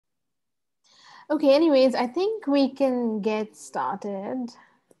Okay, anyways, I think we can get started.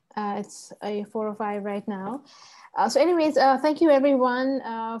 It's 4:05 right now. Thank you everyone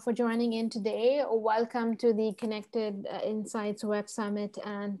for joining in today. Welcome to the Connected Insights Web Summit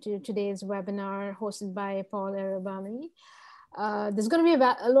and to today's webinar hosted by Paul Erubami. There's going to be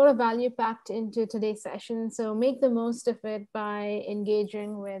a lot of value packed into today's session, so make the most of it by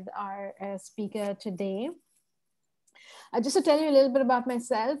engaging with our speaker today. Just to tell you a little bit about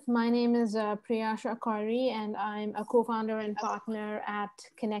myself, my name is Priyasha Kauri, and I'm a co-founder and partner at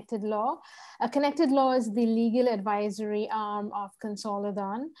Connected Law. Connected Law is the legal advisory arm of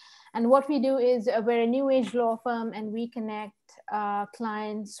Consolidon. And what we do is we're a new age law firm, and we connect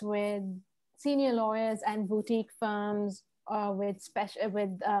clients with senior lawyers and boutique firms with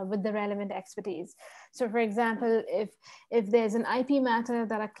the relevant expertise. So for example, if there's an IP matter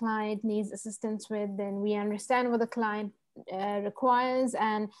that a client needs assistance with, then we understand what the client requires,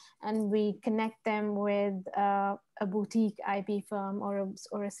 and we connect them with a boutique IP firm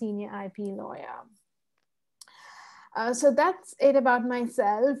or a senior IP lawyer. So that's it about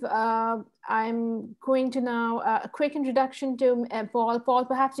myself. I'm going to now a quick introduction to Paul. Paul,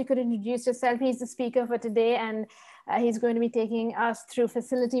 perhaps you could introduce yourself. He's the speaker for today, and he's going to be taking us through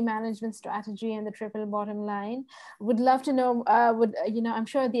facility management strategy and the triple bottom line. Would love to know, I'm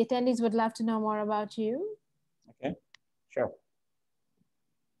sure the attendees would love to know more about you. Okay, sure.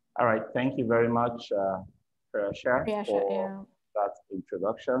 All right, thank you very much, Priyasha, for that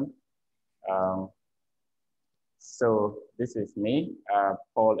introduction. So this is me,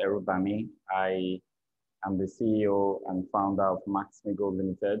 Paul Erubami. I am the CEO and founder of Max-Migold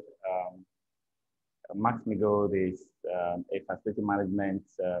Ltd. Max-Migold is a facility management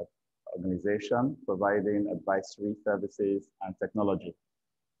organization providing advisory services and technology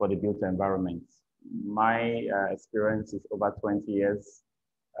for the built environment. My experience is over 20 years.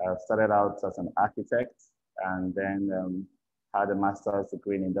 Started out as an architect and then had a master's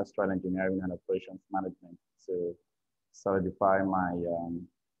degree in industrial engineering and operations management to solidify my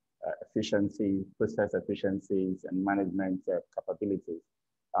process efficiencies and management capabilities.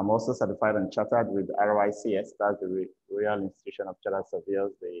 I'm also certified and chartered with RICS, that's the Royal Institution of Chartered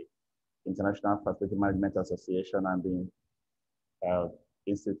Surveyors, the International Facility Management Association, and the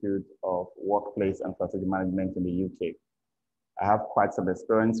Institute of Workplace and Facility Management in the UK. I have quite some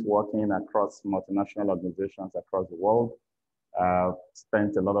experience working across multinational organizations across the world.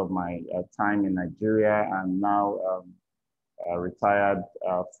 Spent a lot of my time in Nigeria, and now retired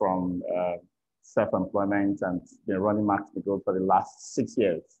from self-employment and been running Max-Migold for the last 6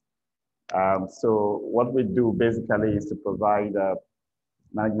 years. So what we do basically is to provide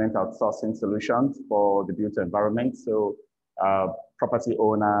management outsourcing solutions for the built environment. So property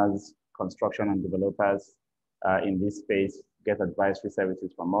owners, construction and developers in this space get advisory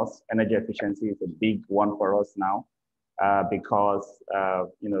services from us. Energy efficiency is a big one for us now because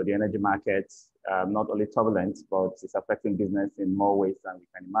the energy markets not only turbulent, but it's affecting business in more ways than we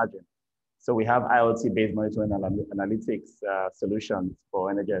can imagine. So we have IoT-based monitoring and analytics solutions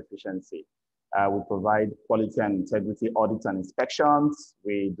for energy efficiency. We provide quality and integrity audits and inspections.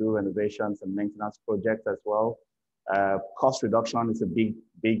 We do renovations and maintenance projects as well. Cost reduction is a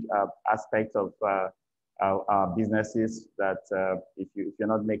big aspect of our businesses, that if you're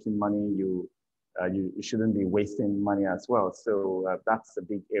not making money, you shouldn't be wasting money as well. So that's a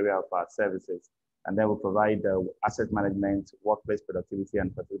big area of our services. And then we provide asset management, workplace productivity, and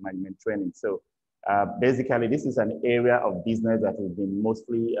facility management training. So basically, this is an area of business that has been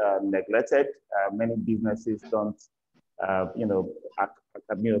mostly neglected. Many businesses don't, kind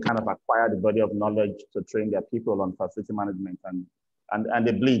of acquire the body of knowledge to train their people on facility management, and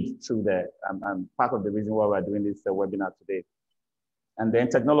they bleed through there. And part of the reason why we're doing this webinar today. And then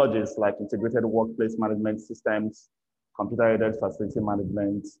technologies like integrated workplace management systems, computer-aided facility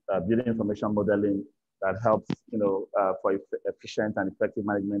management, building information modeling that helps, for efficient and effective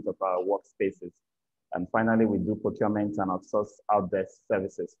management of our workspaces. And finally, we do procurement and outsource out-desk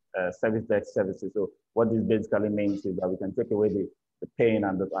services, service desk services. So what this basically means is that we can take away the pain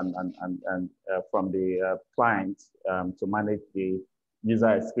from the clients to manage the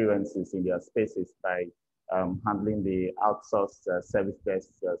user experiences in their spaces by handling the outsourced service desk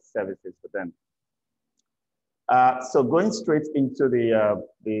services for them. So going straight into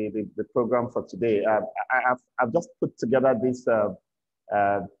the program for today, I've just put together this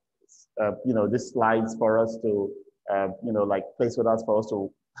these slides for us to like placeholders for us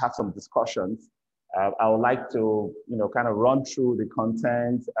to have some discussions. I would like to kind of run through the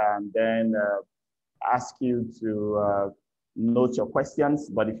content and then ask you to note your questions.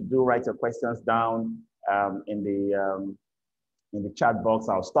 But if you do write your questions down in the in the chat box.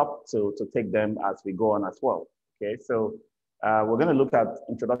 I'll stop to take them as we go on as well. Okay, so we're going to look at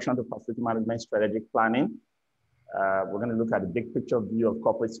introduction to facility management strategic planning. We're going to look at the big picture view of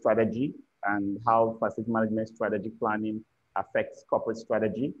corporate strategy and how facility management strategic planning affects corporate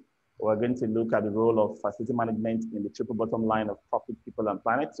strategy. We're going to look at the role of facility management in the triple bottom line of profit, people, and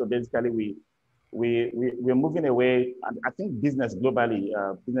planet. So basically, we're moving away, and I think business globally,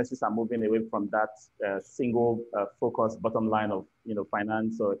 businesses are moving away from that single focus bottom line of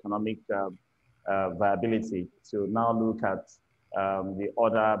finance or economic viability to now look at the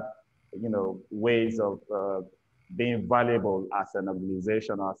other ways of being valuable as an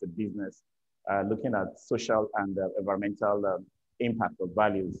organization or as a business, looking at social and environmental impact of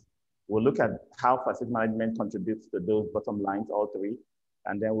values. We'll look at how facility management contributes to those bottom lines, all three.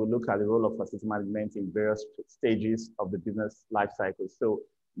 And then we'll look at the role of facility management in various stages of the business life cycle. So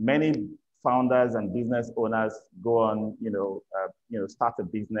many founders and business owners go on, start a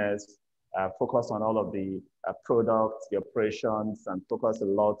business, focus on all of the products, the operations, and focus a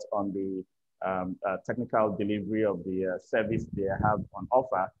lot on the technical delivery of the service they have on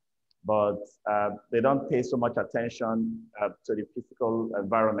offer. But they don't pay so much attention to the physical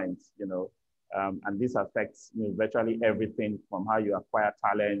environment, and this affects virtually everything from how you acquire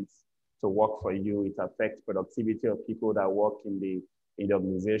talents to work for you. It affects productivity of people that work in the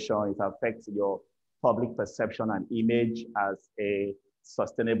organization. It affects your public perception and image as a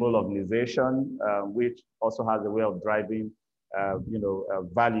sustainable organization, which also has a way of driving,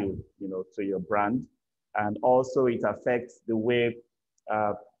 value, to your brand. And also it affects the way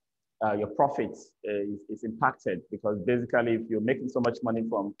your profits is impacted, because basically if you're making so much money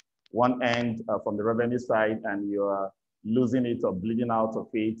from one end, from the revenue side, and you're losing it or bleeding out of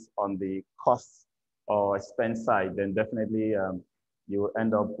it on the cost or expense side, then definitely you will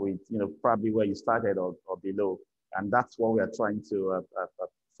end up with probably where you started or below. And that's what we are trying to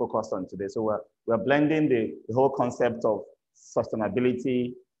focus on today. So we're blending the whole concept of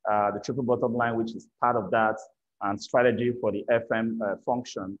sustainability, the triple bottom line, which is part of that, and strategy for the FM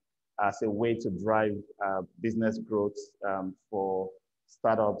function as a way to drive business growth for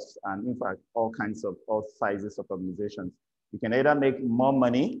startups and, in fact, all sizes of organizations. You can either make more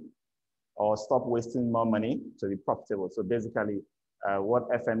money or stop wasting more money to be profitable. So basically, what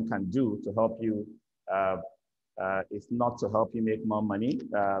FM can do to help you is not to help you make more money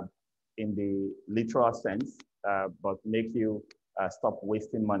in the literal sense, but make you stop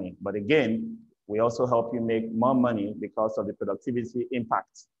wasting money. But again, we also help you make more money because of the productivity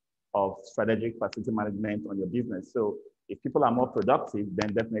impact of strategic facility management on your business. So if people are more productive,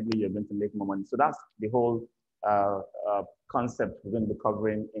 then definitely you're going to make more money. So that's the whole concept we're going to be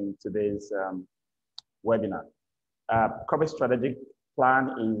covering in today's webinar. Corporate strategic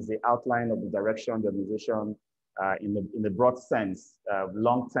plan is the outline of the direction of the organization in the broad sense,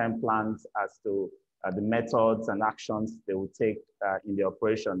 long-term plans as to the methods and actions they will take in the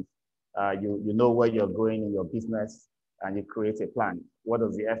operations. You know where you're going in your business, and you create a plan. What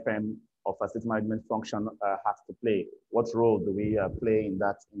does the FM or facility management function have to play? What role do we play in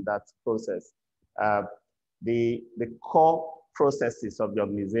that process? The core processes of the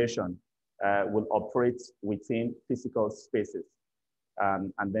organization will operate within physical spaces,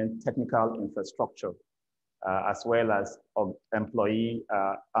 and then technical infrastructure, as well as employee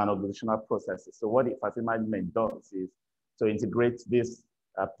and organizational processes. So what the facility management does is to integrate this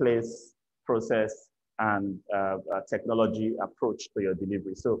place, process, and technology approach to your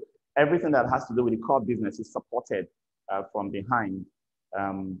delivery. So everything that has to do with the core business is supported from behind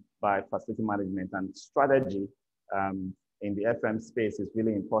by facility management. And strategy in the FM space is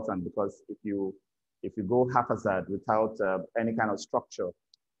really important, because if you go haphazard without any kind of structure,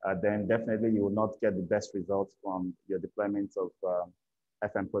 then definitely you will not get the best results from your deployment of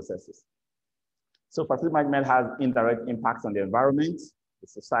FM processes. So facility management has indirect impacts on the environment, the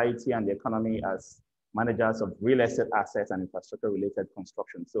society, and the economy as managers of real estate assets and infrastructure related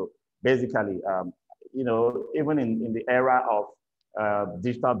construction. So basically, even in the era of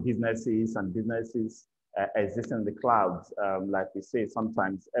digital businesses and businesses existing in the clouds, like we say,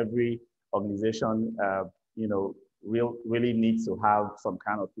 sometimes every organization, really needs to have some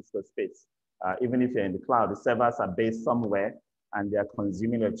kind of physical space. Even if you're in the cloud, the servers are based somewhere and they are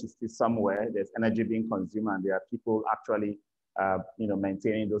consuming electricity somewhere. There's energy being consumed, and there are people actually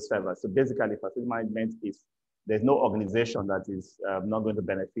maintaining those servers. So basically, facility management there's no organization that is not going to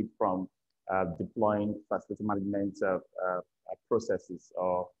benefit from deploying facility management processes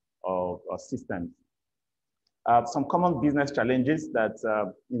or systems. Some common business challenges that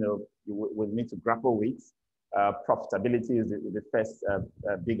you will need to grapple with. Profitability is the first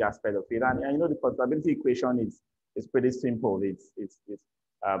big aspect of it, and the profitability equation is it's pretty simple.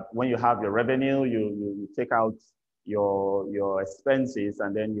 When you have your revenue, you take out your expenses,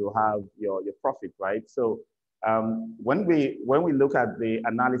 and then you have your profit, right? So when we look at the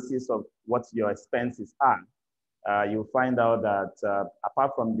analysis of what your expenses are, you'll find out that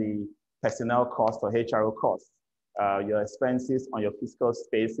apart from the personnel cost or HRO cost, your expenses on your physical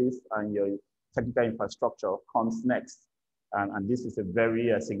spaces and your technical infrastructure comes next. And this is a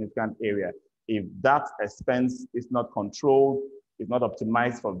very significant area. If that expense is not controlled, is not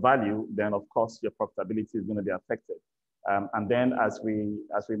optimized for value, then of course your profitability is going to be affected. And then as we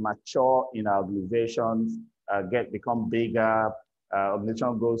mature in our organizations, become bigger,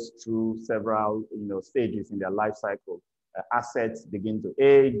 organization goes through several stages in their life cycle. Assets begin to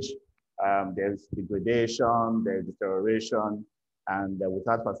age, there's degradation, there's deterioration, and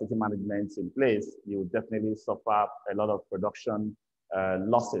without facility management in place, you will definitely suffer a lot of production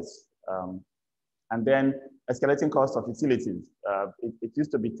losses. And then escalating cost of utilities. It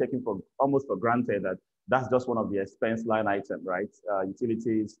used to be taken almost for granted that that's just one of the expense line items, right?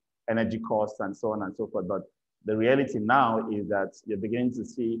 Utilities, energy costs, and so on and so forth. But the reality now is that you're beginning to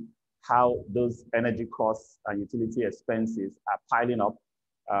see how those energy costs and utility expenses are piling up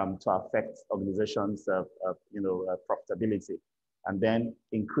to affect organizations' profitability. And then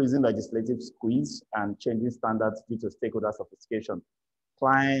increasing legislative squeeze and changing standards due to stakeholder sophistication.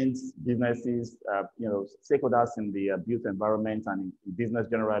 Clients, businesses, stakeholders in the built environment and in business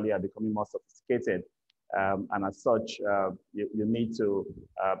generally are becoming more sophisticated. And as such, you need to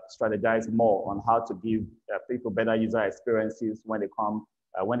strategize more on how to give people better user experiences when they come,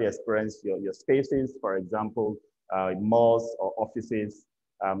 when they experience your spaces, for example, malls or offices.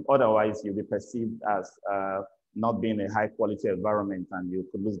 Otherwise, you'll be perceived as not being a high quality environment, and you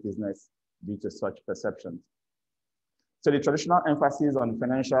could lose business due to such perceptions. So the traditional emphasis on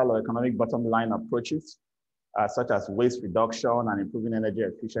financial or economic bottom line approaches, such as waste reduction and improving energy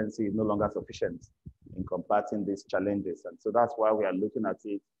efficiency, is no longer sufficient in combating these challenges. And so that's why we are looking at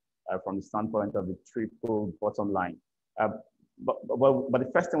it from the standpoint of the triple bottom line. But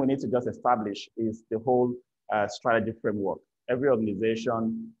the first thing we need to just establish is the whole strategy framework. Every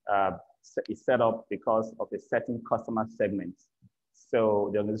organization is set up because of a certain customer segment. So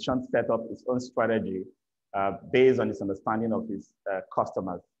the organization set up its own strategy based on its understanding of its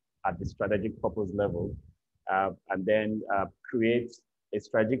customers at the strategic purpose level, and then create a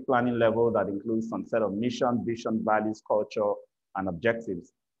strategic planning level that includes some set of mission, vision, values, culture, and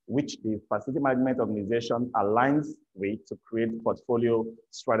objectives, which the facility management organization aligns with to create portfolio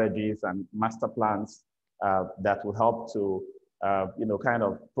strategies and master plans that will help to kind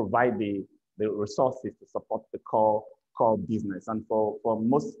of provide the resources to support the core business. And for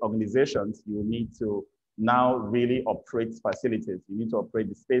most organizations, you need to now really operate facilities. You need to operate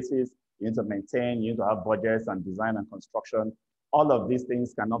the spaces, you need to maintain, you need to have budgets and design and construction. All of these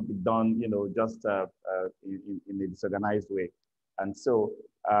things cannot be done, just in a disorganized way. And so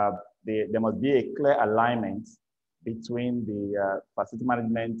there must be a clear alignment between the facility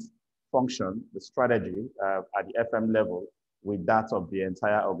management function, the strategy at the FM level, with that of the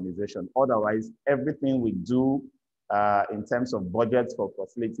entire organization. Otherwise, everything we do in terms of budgets for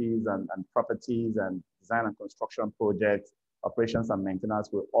facilities and properties and design and construction projects, operations and maintenance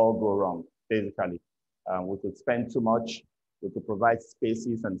will all go wrong, basically. We could spend too much. We could provide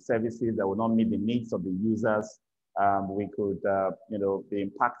spaces and services that will not meet the needs of the users. We could be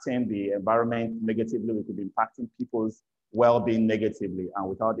impacting the environment negatively. We could be impacting people's well-being negatively, and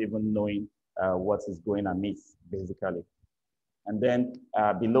without even knowing what is going amiss, basically. And then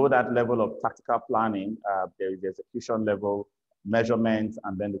below that level of tactical planning, there is the execution level, measurement,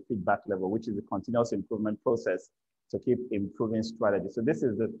 and then the feedback level, which is the continuous improvement process to keep improving strategy. So this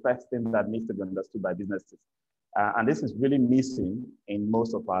is the first thing that needs to be understood by businesses. And this is really missing in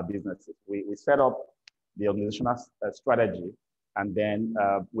most of our businesses. We set up the organizational strategy, and then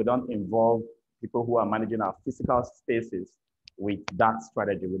we don't involve people who are managing our physical spaces with that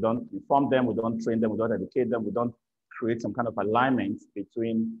strategy. We don't inform them, we don't train them, we don't educate them, we don't create some kind of alignment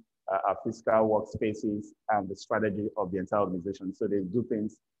between our physical workspaces and the strategy of the entire organization. So they do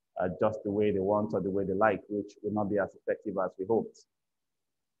things just the way they want or the way they like, which will not be as effective as we hoped.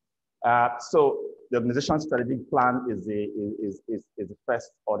 So the organization strategic plan is the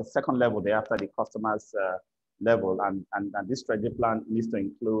first or the second level there after the customer's level. And this strategic plan needs to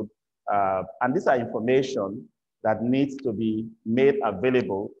include, and these are information that needs to be made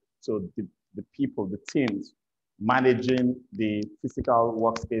available to the people, the teams, managing the physical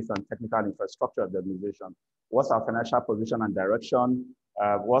workspace and technical infrastructure of the organization. What's our financial position and direction?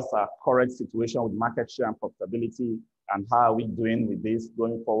 What's our current situation with market share and profitability? And how are we doing with this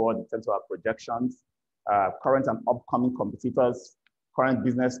going forward in terms of our projections? current and upcoming competitors, current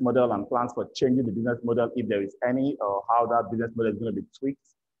business model and plans for changing the business model if there is any, or how that business model is going to be tweaked,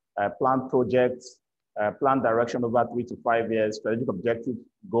 plan projects, plan direction over 3 to 5 years, strategic objectives,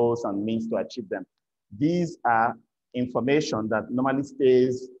 goals, and means to achieve them. These are information that normally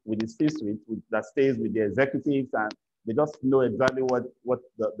stays with the C-suite, that stays with the executives, and they just know exactly what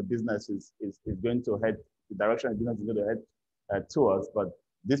the business is going to head, the direction the business is going to head towards. But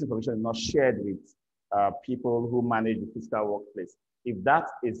this information is not shared with people who manage the physical workplace. If that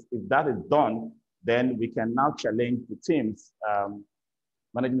is done, then we can now challenge the teams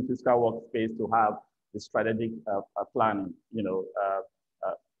managing the physical workspace to have the strategic planning,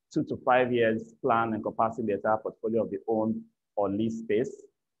 2 to 5 years plan encompassing the entire portfolio of the owned or leased space.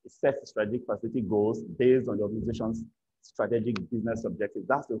 It sets strategic facility goals based on the organization's strategic business objectives.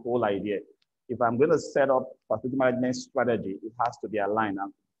 That's the whole idea. If I'm going to set up facility management strategy, it has to be aligned.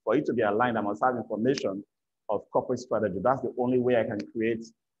 And for it to be aligned, I must have information of corporate strategy. That's the only way I can create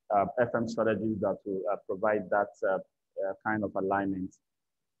FM strategies that will provide that kind of alignment.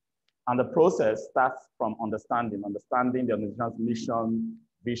 And the process starts from understanding the organization's mission,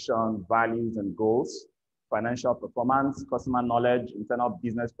 vision, values, and goals, financial performance, customer knowledge, internal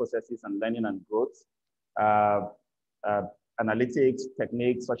business processes, and learning and growth, analytics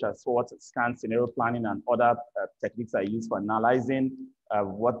techniques such as SWOT, scan, scenario planning, and other techniques are used for analyzing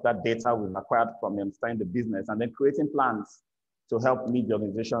what that data will acquired from understanding the business, and then creating plans to help meet the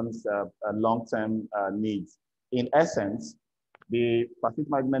organization's long-term needs. In essence, the facility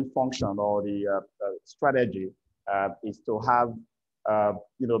management function or the strategy is to have,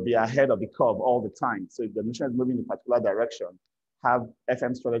 be ahead of the curve all the time. So if the mission is moving in a particular direction, have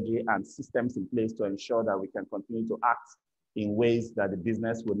FM strategy and systems in place to ensure that we can continue to act in ways that the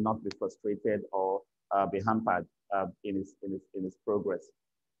business will not be frustrated or be hampered in its progress.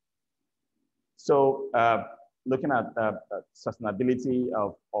 So looking at sustainability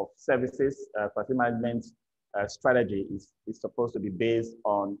of services, facility management strategy is supposed to be based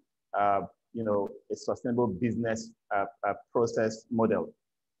on a sustainable business process model,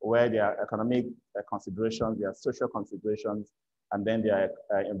 where there are economic considerations, there are social considerations, and then there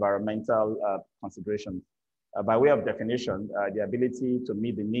are environmental considerations. By way of definition, the ability to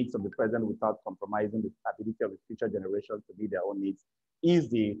meet the needs of the present without compromising the ability of the future generations to meet their own needs is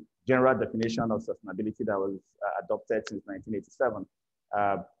the general definition of sustainability that was adopted since 1987.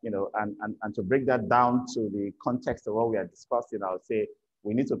 And to break that down to the context of what we are discussing, I would say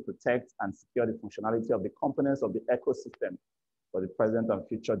we need to protect and secure the functionality of the components of the ecosystem for the present and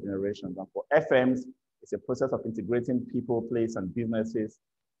future generations. And for FMs, it's a process of integrating people, place, and businesses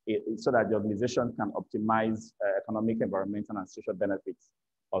so that the organization can optimize economic, environmental, and social benefits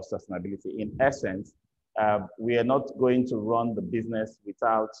of sustainability. In essence, we are not going to run the business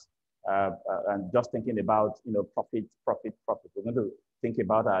without and just thinking about profit. We're going to think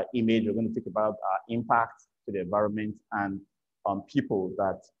about our image. We're going to think about our impact to the environment and on people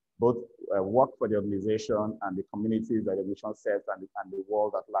that both work for the organization and the communities that the organization serves and the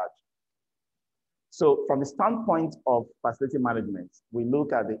world at large. So from the standpoint of facility management, we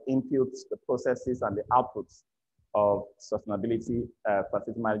look at the inputs, the processes, and the outputs of sustainability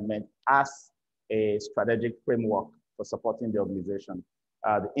facility management as a strategic framework for supporting the organization.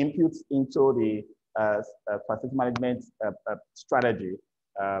 The inputs into the facility management strategy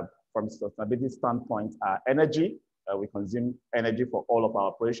from a sustainability standpoint are energy. We consume energy for all of our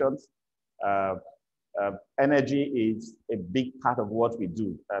operations. Energy is a big part of what we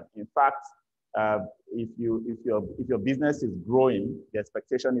do. In fact, if your business is growing, the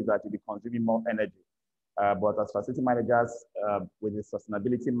expectation is that you'll be consuming more energy. But as facility managers, with the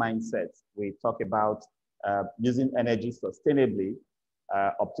sustainability mindset, we talk about using energy sustainably,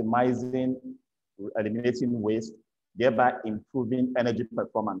 optimizing, eliminating waste, thereby improving energy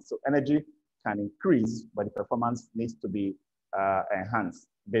performance. So energy can increase, but the performance needs to be enhanced,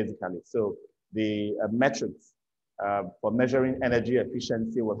 basically. So the metrics for measuring energy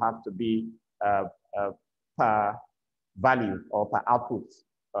efficiency will have to be per value or per output,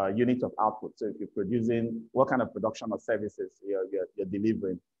 unit of output. So if you're producing, what kind of production or services you're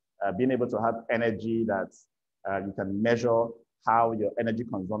delivering, being able to have energy that you can measure how your energy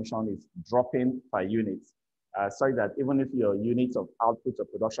consumption is dropping per unit, so that even if your units of output or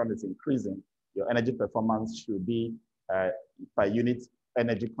production is increasing, your energy performance should be, per unit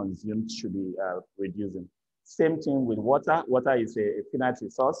energy consumed should be reducing. Same thing with water. Water is a finite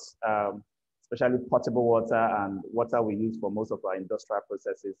resource, especially potable water and water we use for most of our industrial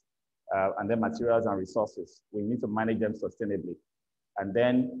processes, and then materials and resources. We need to manage them sustainably. And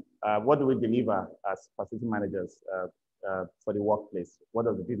then what do we deliver as facility managers for the workplace? What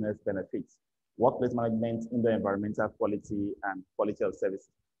are the business benefits? workplace management, indoor environmental quality, and quality of services.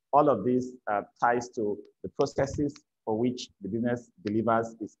 All of this ties to the processes for which the business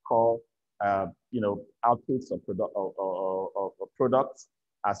delivers its core, outputs of products,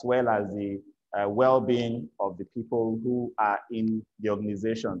 as well as the well-being of the people who are in the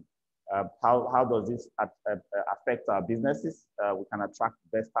organization. How does this affect our businesses? We can attract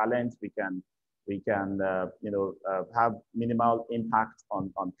best talent. We can have minimal impact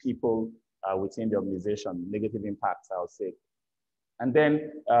on people within the organization, negative impacts, I'll say. And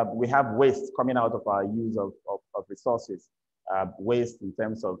then we have waste coming out of our use of resources, waste in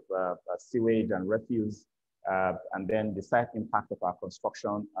terms of sewage and refuse, and then the side impact of our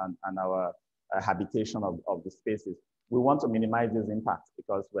construction and our habitation of the spaces. We want to minimize these impacts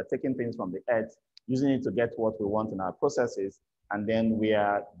because we're taking things from the earth, using it to get what we want in our processes, and then we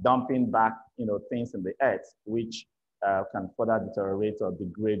are dumping back, things in the earth, which can further deteriorate or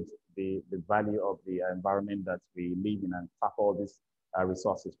degrade the value of the environment that we live in and tap all these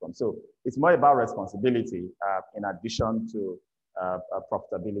resources from. So it's more about responsibility in addition to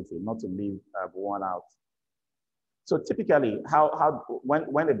profitability, not to leave one out. So typically,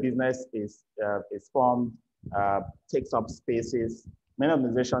 when a business is formed, takes up spaces, many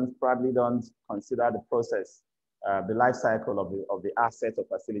organizations probably don't consider the process, the life cycle of the assets or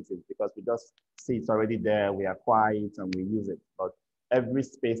facilities, because we just see it's already there, we acquire it and we use it. But every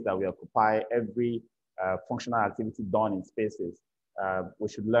space that we occupy, every functional activity done in spaces, we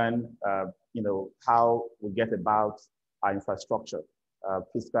should learn, how we get about our infrastructure.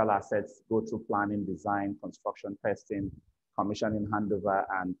 Physical assets go through planning, design, construction, testing, commissioning, handover,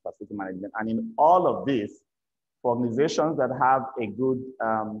 and facility management. And in all of this, for organizations that have a good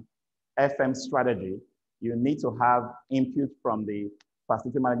FM strategy, you need to have input from the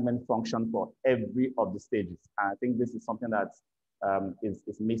facility management function for every of the stages. And I think this is something that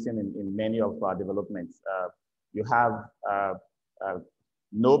is missing in many of our developments. You have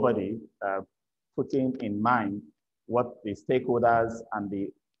nobody putting in mind what the stakeholders and the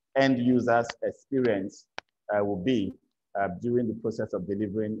end users' experience will be during the process of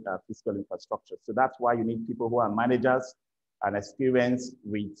delivering physical infrastructure. So that's why you need people who are managers and experience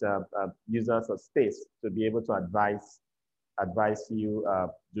with users of space to be able to advise you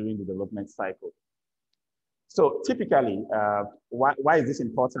during the development cycle. So typically, why is this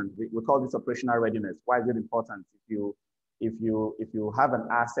important? We call this operational readiness. Why is it important? If you have an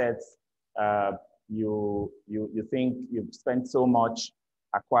asset, you think you've spent so much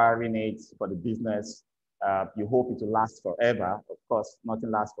acquiring it for the business, you hope it will last forever. Of course,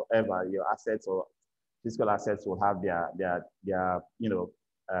 nothing lasts forever. Your assets or physical assets will have their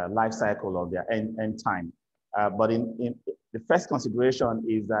life cycle or their end time. But in the first consideration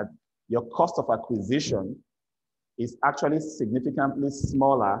is that your cost of acquisition is actually significantly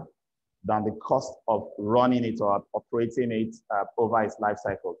smaller than the cost of running it or operating it over its life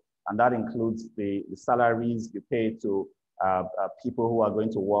cycle. And that includes the salaries you pay to people who are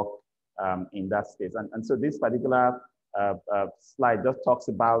going to work in that space. And so this particular slide just talks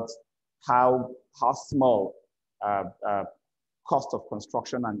about how small cost of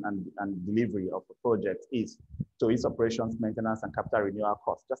construction and delivery of a project is to its operations, maintenance, and capital renewal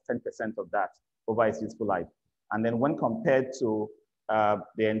cost, just 10% of that over its useful life. And then when compared to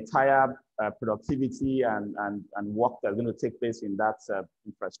the entire productivity and work that's going to take place in that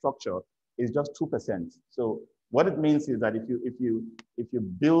infrastructure is just 2%. So what it means is that if you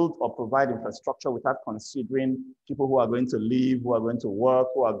build or provide infrastructure without considering people who are going to live, who are going to work,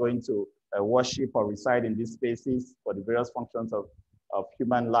 who are going to worship or reside in these spaces for the various functions of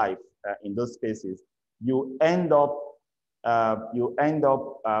human life in those spaces, you end up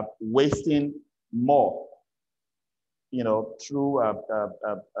wasting more, through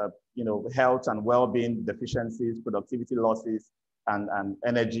health and well-being deficiencies, productivity losses, and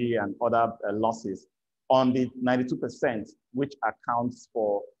energy and other losses on the 92%, which accounts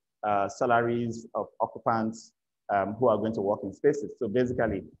for salaries of occupants who are going to work in spaces. So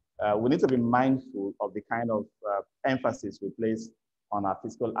basically, we need to be mindful of the kind of emphasis we place on our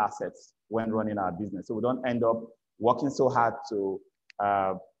physical assets when running our business. So we don't end up working so hard to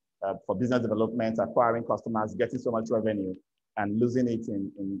for business development, acquiring customers, getting so much revenue, and losing it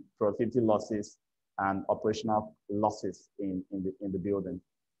in productivity losses and operational losses in the building.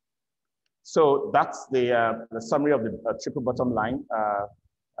 So that's the summary of the triple bottom line.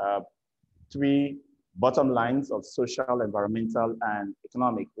 3 bottom lines of social, environmental, and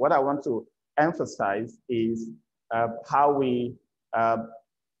economic. What I want to emphasize is how we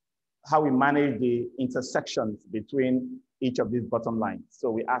manage the intersections between each of these bottom lines. So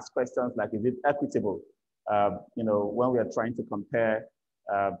we ask questions like, is it equitable? When we are trying to compare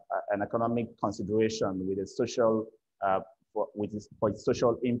an economic consideration with a social, for its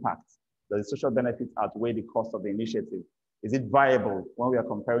social impact? Does the social benefits outweigh the cost of the initiative? Is it viable when we are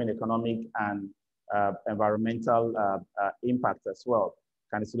comparing economic and environmental impact as well?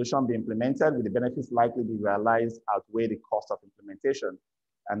 Can the solution be implemented with the benefits likely to be realized outweigh the cost of implementation?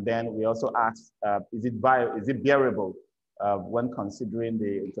 And then we also ask, is it bearable when considering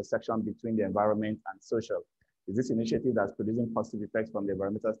the intersection between the environment and social? Is this initiative that's producing positive effects from the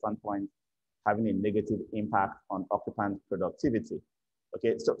environmental standpoint having a negative impact on occupant productivity?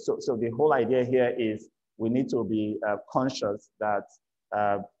 Okay, so the whole idea here is we need to be conscious that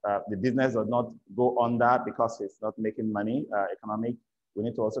the business does not go under because it's not making money, economic. We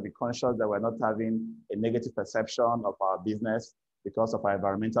need to also be conscious that we're not having a negative perception of our business because of our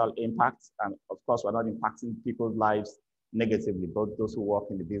environmental impact. And of course, we're not impacting people's lives negatively, both those who work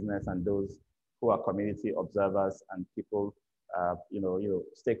in the business and those who are community observers and people,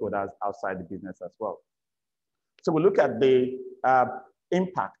 stakeholders outside the business as well. So we look at the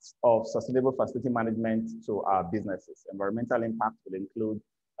impact of sustainable facility management to our businesses. Environmental impact will include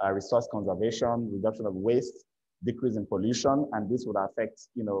resource conservation, reduction of waste, decrease in pollution, and this would affect,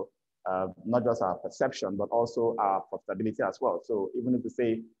 not just our perception, but also our profitability as well. So even if we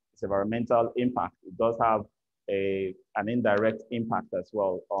say it's environmental impact, it does have an indirect impact as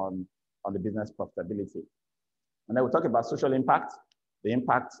well on the business profitability. And then we'll talk about social impact, the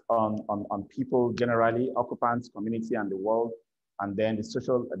impact on people generally, occupants, community, and the world, and then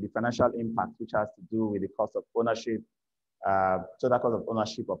the financial impact, which has to do with the cost of ownership, total cost of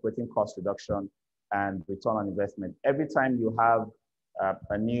ownership, operating cost reduction, and return on investment. Every time you have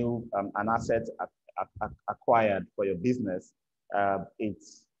an asset acquired for your business,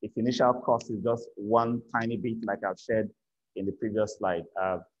 its initial cost is just one tiny bit, like I've shared in the previous slide.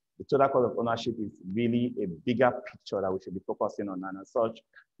 The total cost of ownership is really a bigger picture that we should be focusing on, and as such,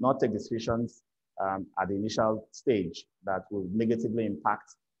 not take decisions at the initial stage that will negatively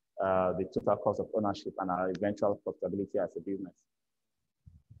impact the total cost of ownership and our eventual profitability as a business.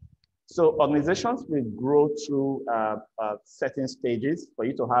 So organizations will grow through certain stages. For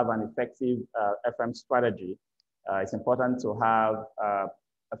you to have an effective FM strategy, it's important to have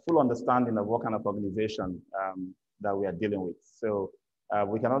a full understanding of what kind of organization that we are dealing with. So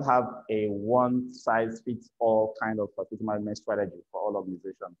we cannot have a one-size-fits-all kind of facility management strategy for all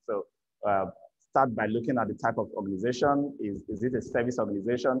organizations. So start by looking at the type of organization. Is it a service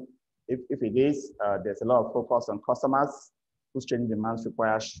organization? If it is, there's a lot of focus on customers whose changing demands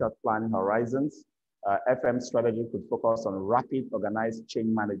require short planning horizons. FM strategy could focus on rapid, organized change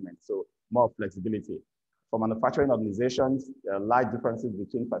management, so more flexibility. For manufacturing organizations, there are large differences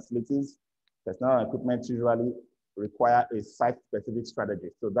between facilities. Personnel and equipment usually require a site-specific strategy.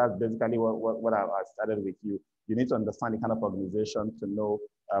 So that's basically what I started with you. You need to understand the kind of organization to know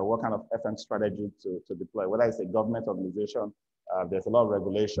what kind of FM strategy to deploy. Whether it's a government organization, there's a lot of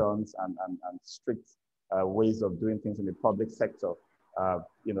regulations and strict ways of doing things in the public sector,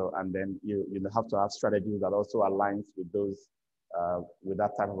 and then you have to have strategies that also aligns with those, with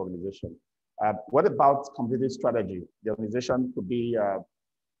that type of organization. What about competitive strategy? The organization could be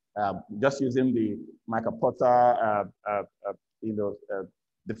just using the Michael Porter,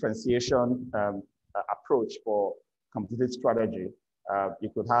 differentiation approach for competitive strategy. You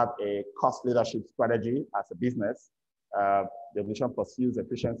could have a cost leadership strategy as a business. The organization pursues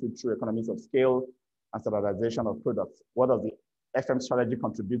efficiency through economies of scale and standardization of products. What does the FM strategy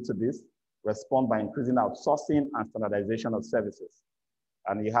contribute to this? Respond by increasing outsourcing and standardization of services.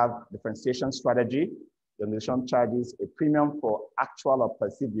 And you have differentiation strategy. The organization charges a premium for actual or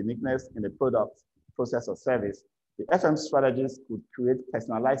perceived uniqueness in the product, process, or service. The FM strategies could create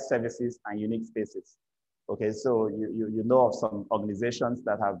personalized services and unique spaces. Okay, so you know of some organizations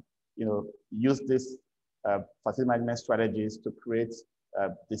that have used this facility management strategies to create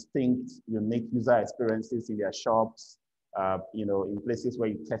distinct, unique user experiences in their shops, in places where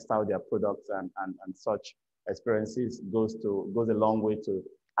you test out their products and such experiences goes a long way to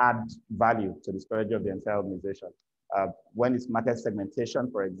add value to the strategy of the entire organization. When it's market segmentation,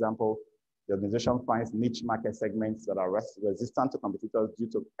 for example, the organization finds niche market segments that are resistant to competitors due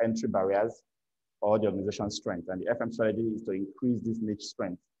to entry barriers or the organization's strength. And the FM strategy is to increase this niche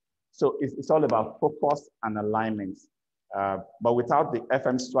strength. So it's all about focus and alignment. But without the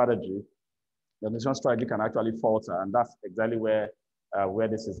FM strategy, the organization strategy can actually falter. And that's exactly where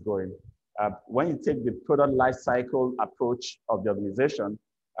this is going. When you take the product lifecycle approach of the organization,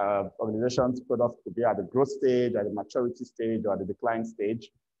 organizations' products could be at the growth stage, at the maturity stage, or at the decline stage.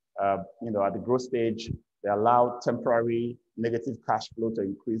 At the growth stage, they allow temporary negative cash flow to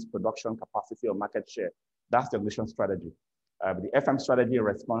increase production capacity or market share. That's the organization strategy. The FM strategy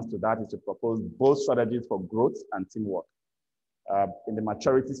response to that is to propose both strategies for growth and teamwork. In the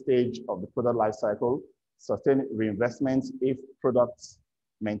maturity stage of the product lifecycle, sustain reinvestment if products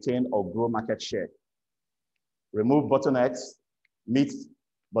maintain or grow market share. Remove bottlenecks, meet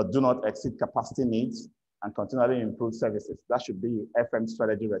but do not exceed capacity needs, and continually improve services. That should be FM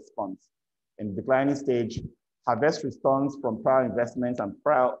strategy response. In the declining stage, harvest returns from prior investments and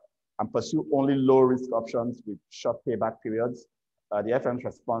pursue only low-risk options with short payback periods. The FM's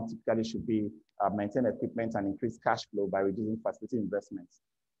response typically should be maintain equipment and increase cash flow by reducing facility investments.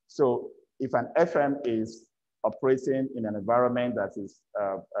 So if an FM is operating in an environment that is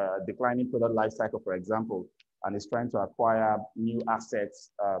declining product life cycle, for example, and is trying to acquire new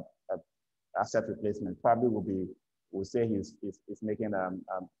assets, asset replacement, probably will say he's making a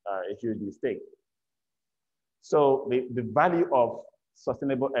huge mistake. So the value of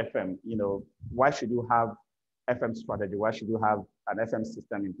sustainable FM, why should you have FM strategy? Why should you have an FM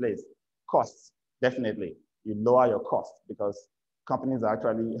system in place? Costs, definitely. You lower your costs because companies are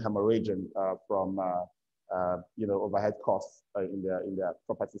actually hemorrhaging from overhead costs in their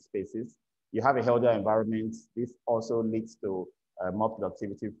property spaces. You have a healthier environment. This also leads to more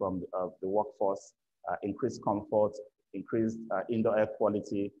productivity from the workforce, increased comfort, increased indoor air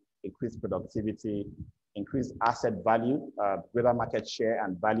quality, increased productivity, increased asset value, greater market share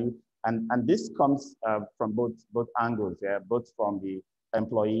and value. And this comes from both angles, both from the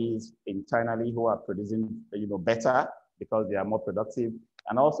employees internally who are producing better because they are more productive,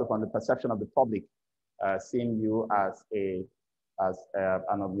 and also from the perception of the public seeing you as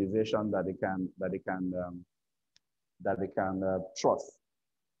an organization that they can trust.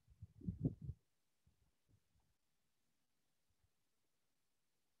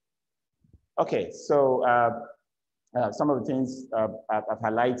 Okay, so some of the things I've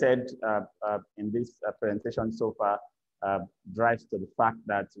highlighted in this presentation so far drives to the fact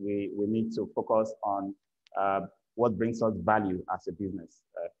that we need to focus on what brings us value as a business: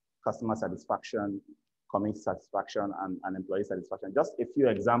 customer satisfaction, community satisfaction, and employee satisfaction. Just a few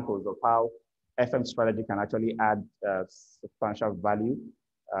examples of how FM strategy can actually add substantial value.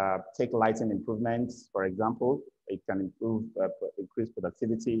 Take lighting improvements, for example. It can increase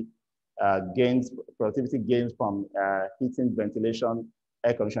productivity. Productivity gains from heating, ventilation,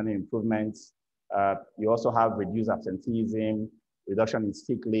 air conditioning improvements. You also have reduced absenteeism, reduction in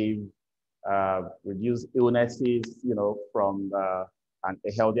sick leave, reduced illnesses, from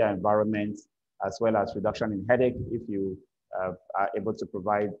a healthier environment, as well as reduction in headache if you are able to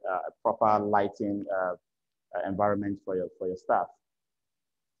provide a proper lighting environment for your staff.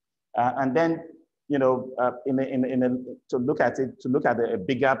 And then, to look at a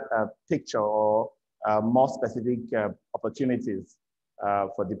bigger picture or more specific opportunities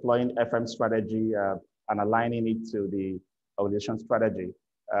for deploying FM strategy and aligning it to the organization strategy.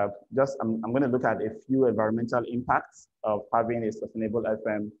 I'm going to look at a few environmental impacts of having a sustainable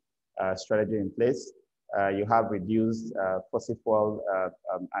FM strategy in place. You have reduced fossil fuel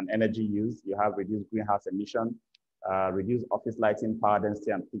and energy use. You have reduced greenhouse emission. Reduce office lighting, power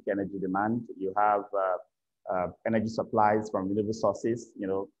density, and peak energy demand. You have energy supplies from renewable sources.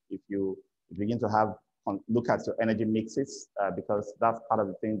 If you begin to look at your energy mixes, because that's part of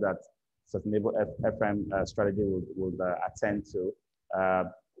the thing that sustainable FM strategy would attend to.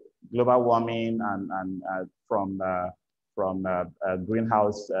 Global warming and from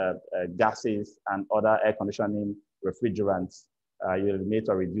greenhouse gases and other air conditioning refrigerants, you eliminate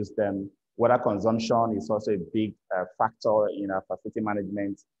or reduce them. Water consumption is also a big factor in our facility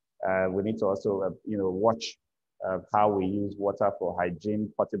management. We need to also, watch how we use water for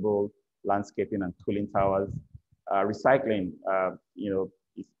hygiene, potable, landscaping, and cooling towers. Recycling,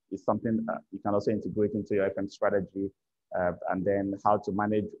 is something you can also integrate into your FM strategy. And then how to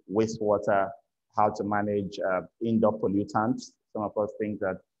manage wastewater, how to manage indoor pollutants. Some of us think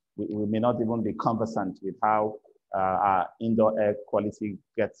that we may not even be conversant with how our indoor air quality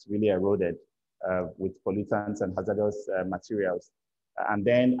gets really eroded with pollutants and hazardous materials. And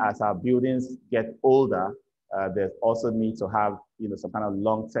then as our buildings get older, there's also need to have some kind of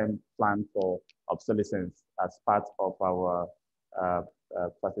long-term plan for obsolescence as part of our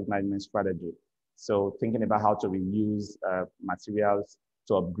facility management strategy. So thinking about how to reuse materials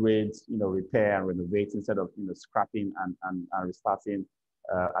to upgrade, repair and renovate instead of scrapping and restarting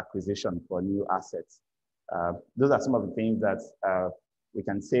acquisition for new assets. Those are some of the things that we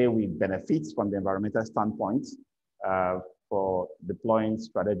can say we benefit from the environmental standpoint for deploying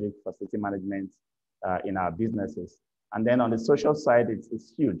strategic facility management in our businesses. And then on the social side,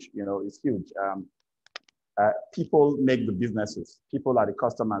 it's huge. It's huge. People make the businesses. People are the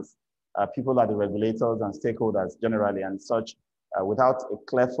customers. people are the regulators and stakeholders generally and such, without a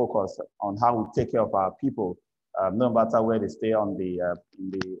clear focus on how we take care of our people, no matter where they stay on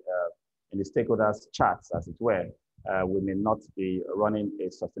in the stakeholders charts, as it were, we may not be running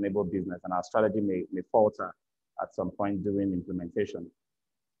a sustainable business, and our strategy may falter at some point during implementation.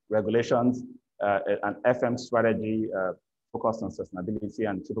 Regulations, an FM strategy focused on sustainability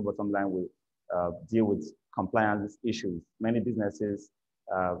and triple bottom line will deal with compliance issues. Many businesses,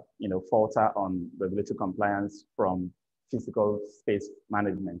 falter on regulatory compliance from physical space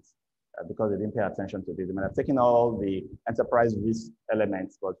management because they didn't pay attention to this. They might have taken all the enterprise risk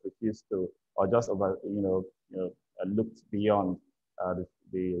elements, but refused to, or just looked beyond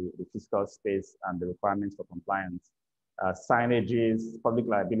the physical space and the requirements for compliance. Signages, public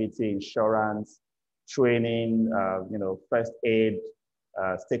liability, insurance, training, first aid,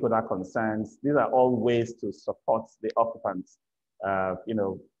 stakeholder concerns. These are all ways to support the occupants, and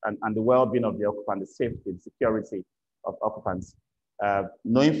the well-being of the occupant, the safety, the security of occupants.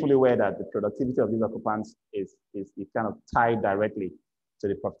 Knowing fully well that the productivity of these occupants is kind of tied directly to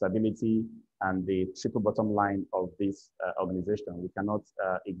the profitability and the triple bottom line of this organization. We cannot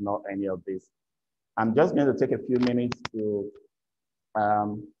ignore any of this. I'm just going to take a few minutes to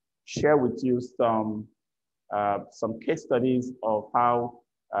share with you some case studies of how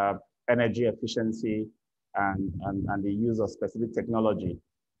energy efficiency and the use of specific technology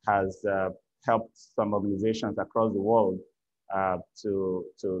has helped some organizations across the world to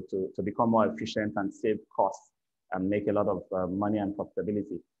become more efficient and save costs and make a lot of money and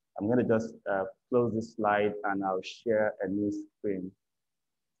profitability. I'm going to just close this slide and I'll share a new screen.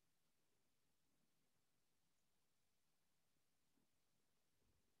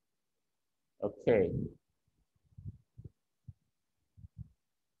 Okay.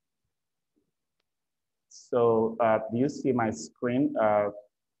 So do you see my screen?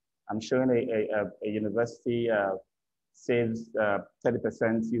 I'm showing a university saves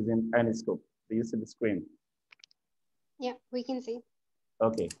 30% using Aniscope. Do you see the screen? Yeah, we can see.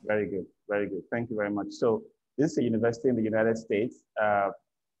 Okay, very good, very good. Thank you very much. So this is a university in the United States.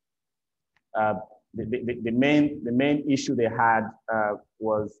 The main issue they had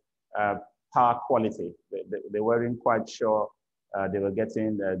was power quality. They weren't quite sure they were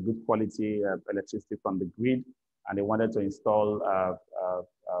getting good quality electricity from the grid, and they wanted to install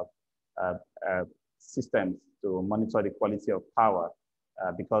systems to monitor the quality of power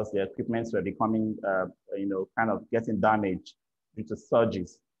because the equipments were becoming, kind of getting damaged due to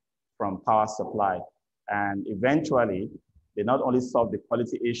surges from power supply. And eventually, they not only solved the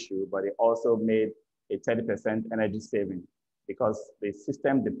quality issue, but they also made a 30% energy saving because the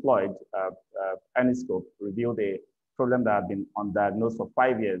system deployed, Aniscope, revealed a problem that had been undiagnosed for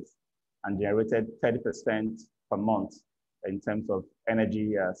 5 years and generated 30% per month in terms of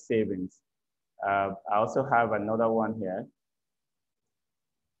energy savings. I also have another one here.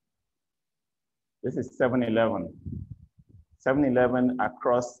 This is 7-Eleven. 7-Eleven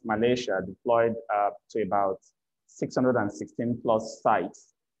across Malaysia deployed to about 616 plus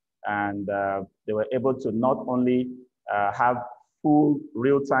sites. And they were able to not only have full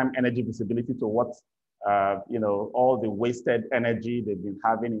real-time energy visibility to what, all the wasted energy they've been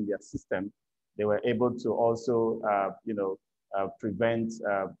having in their system. They were able to also, prevent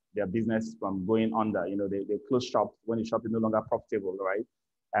their business from going under. They close shop when the shop is no longer profitable, right?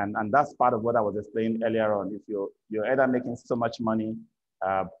 And that's part of what I was explaining earlier on. If you're either making so much money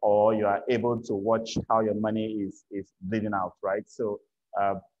or you are able to watch how your money is bleeding out, right? So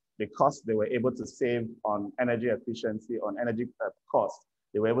because they were able to save on energy efficiency, on energy costs,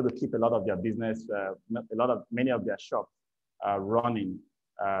 they were able to keep a lot of their business, many of their shops running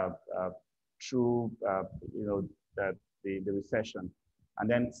through, the recession. And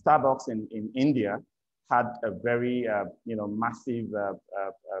then Starbucks in India had a very, massive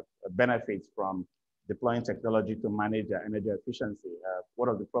benefits from deploying technology to manage their energy efficiency. What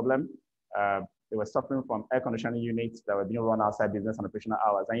was the problem? They were suffering from air conditioning units that were being run outside business and operational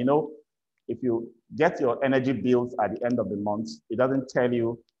hours. And if you get your energy bills at the end of the month, it doesn't tell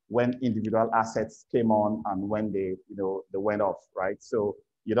you when individual assets came on and when they went off, right? So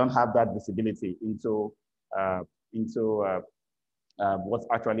you don't have that visibility into what's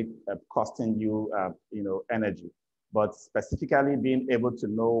actually costing you, energy. But specifically being able to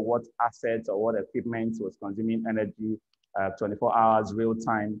know what assets or what equipment was consuming energy 24 hours real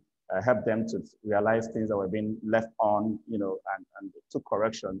time helped them to realize things that were being left on, and took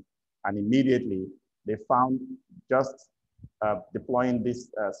correction. And immediately they found just deploying this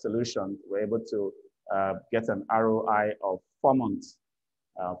solution, were able to get an ROI of 4 months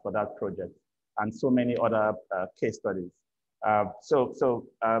for that project, and so many other case studies. So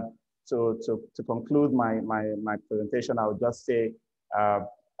to conclude my presentation, I would just say,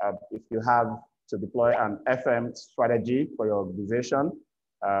 if you have to deploy an FM strategy for your organization,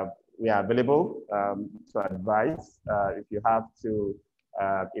 we are available to advise. If you have to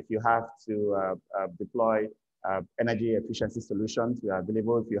deploy energy efficiency solutions, we are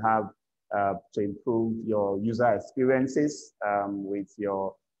available. If you have to improve your user experiences with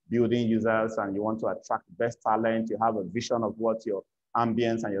your building users and you want to attract best talent, you have a vision of what your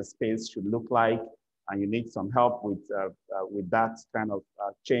ambience and your space should look like, and you need some help with that kind of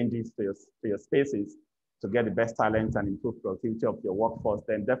changes to your spaces to get the best talent and improve productivity of your workforce,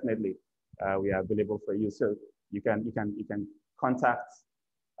 then definitely we are available for you. So you can contact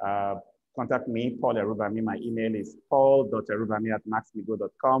me, Paul Erubami. My email is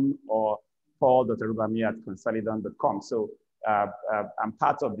paul.erubami@maxmigold.com or paul.erubami@consolidon.com. So I'm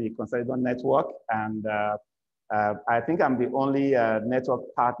part of the Consolidon network, and I think I'm the only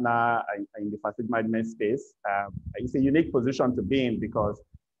network partner in the facility management space. It's a unique position to be in because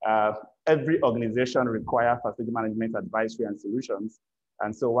every organization requires facility management advisory and solutions.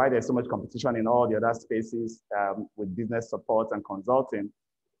 And so while there's so much competition in all the other spaces with business support and consulting,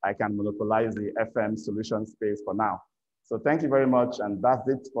 I can monopolize the FM solution space for now. So thank you very much. And that's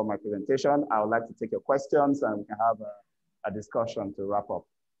it for my presentation. I would like to take your questions and we can have a discussion to wrap up.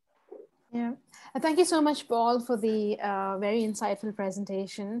 Yeah, thank you so much, Paul, for the very insightful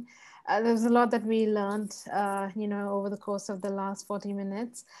presentation. There's a lot that we learned, over the course of the last 40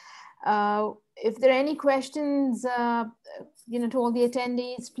 minutes. If there are any questions, to all the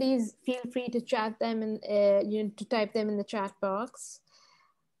attendees, please feel free to chat them and to type them in the chat box.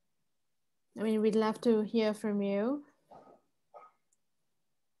 I mean, we'd love to hear from you.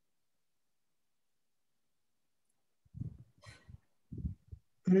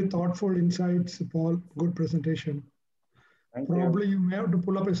 Very thoughtful insights, Paul. Good presentation. Probably you may have to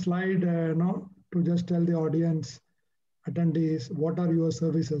pull up a slide to just tell the audience, attendees, what are your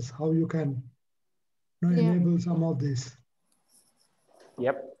services, how you can enable some of this.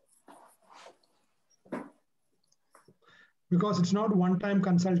 Yep. Because it's not one-time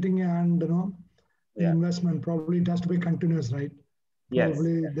consulting and investment. Probably it has to be continuous, right? Yes.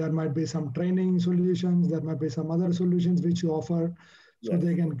 Probably there might be some training solutions, there might be some other solutions which you offer, so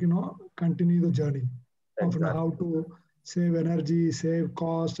they can continue the journey of how to save energy, save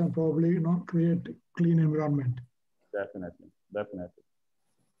cost, and probably create clean environment. Definitely.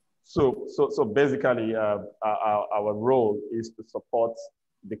 So basically, our role is to support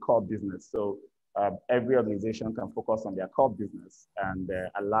the core business. So every organization can focus on their core business and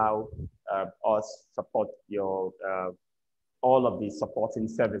allow us support your all of the supporting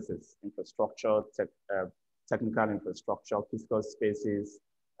services, infrastructure, technical infrastructure, physical spaces,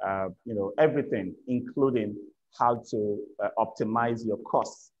 everything, including how to optimize your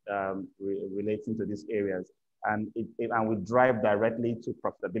costs relating to these areas, and we drive directly to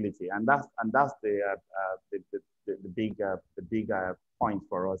profitability, and that's the big point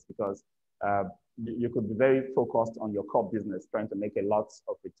for us, because you could be very focused on your core business, trying to make a lot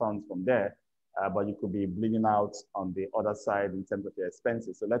of returns from there, but you could be bleeding out on the other side in terms of your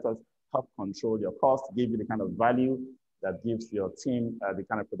expenses. So let us help control your costs, give you the kind of value that gives your team the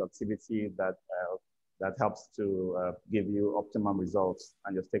kind of productivity that helps to give you optimum results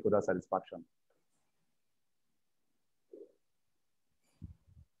and your stakeholder satisfaction.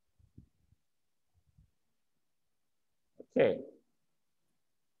 Okay.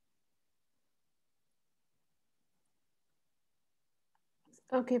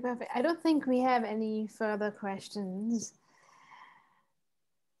 Okay, perfect. I don't think we have any further questions.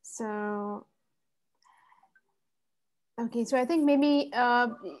 So, okay, so I think maybe,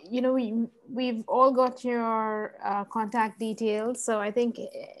 we've all got your contact details. So I think,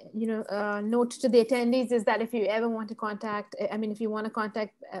 note to the attendees is that if you ever want to contact, if you want to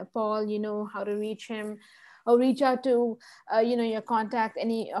contact Paul, you know how to reach him, or reach out to, your contact,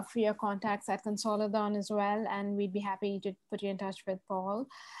 any of your contacts at Consolidon as well. And we'd be happy to put you in touch with Paul.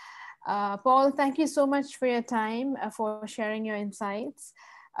 Paul, thank you so much for your time, for sharing your insights.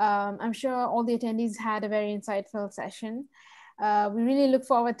 I'm sure all the attendees had a very insightful session. We really look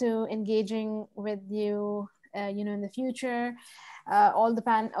forward to engaging with you, in the future, all the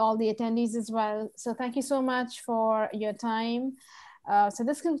attendees as well. So thank you so much for your time. So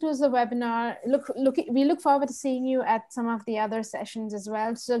this concludes the webinar. We look forward to seeing you at some of the other sessions as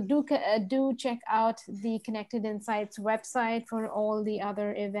well. So do check out the Connected Insights website for all the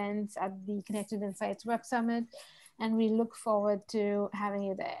other events at the Connected Insights Web Summit. And we look forward to having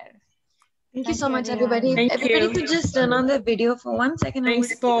you there. Thank you so much, everybody. Everybody could just turn on the video for 1 second.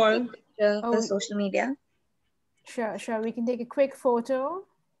 Thanks, Paul. For social media. Sure. We can take a quick photo.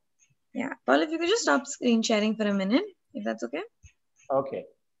 Yeah, Paul, if you could just stop screen sharing for a minute, if that's okay. Okay.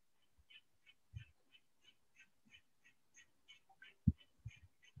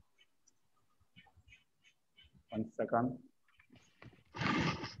 One second.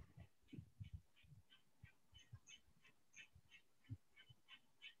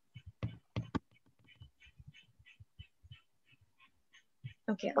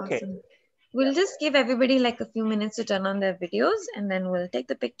 Okay, awesome. We'll just give everybody like a few minutes to turn on their videos, and then we'll take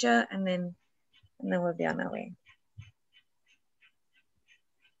the picture, and then we'll be on our way.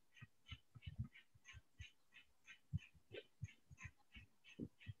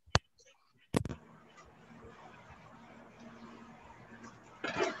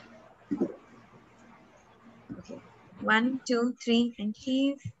 Okay, 1, 2, 3, and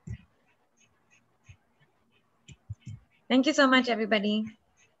cheese. Thank you so much, everybody.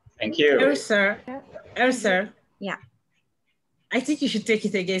 Thank you. Sir. Sir. Yeah. I think you should take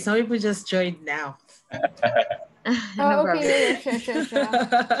it again. Some people just joined now. No okay, yeah, sure.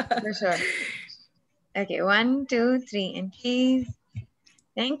 For sure. Okay, 1, 2, 3, and cheese.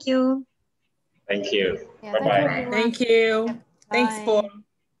 Thank you. Thank you. Yeah, Bye-bye. Thank you. Yep. Thanks, Paul.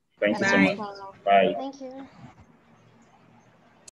 Thank you so Bye. much. Bye. Thank you.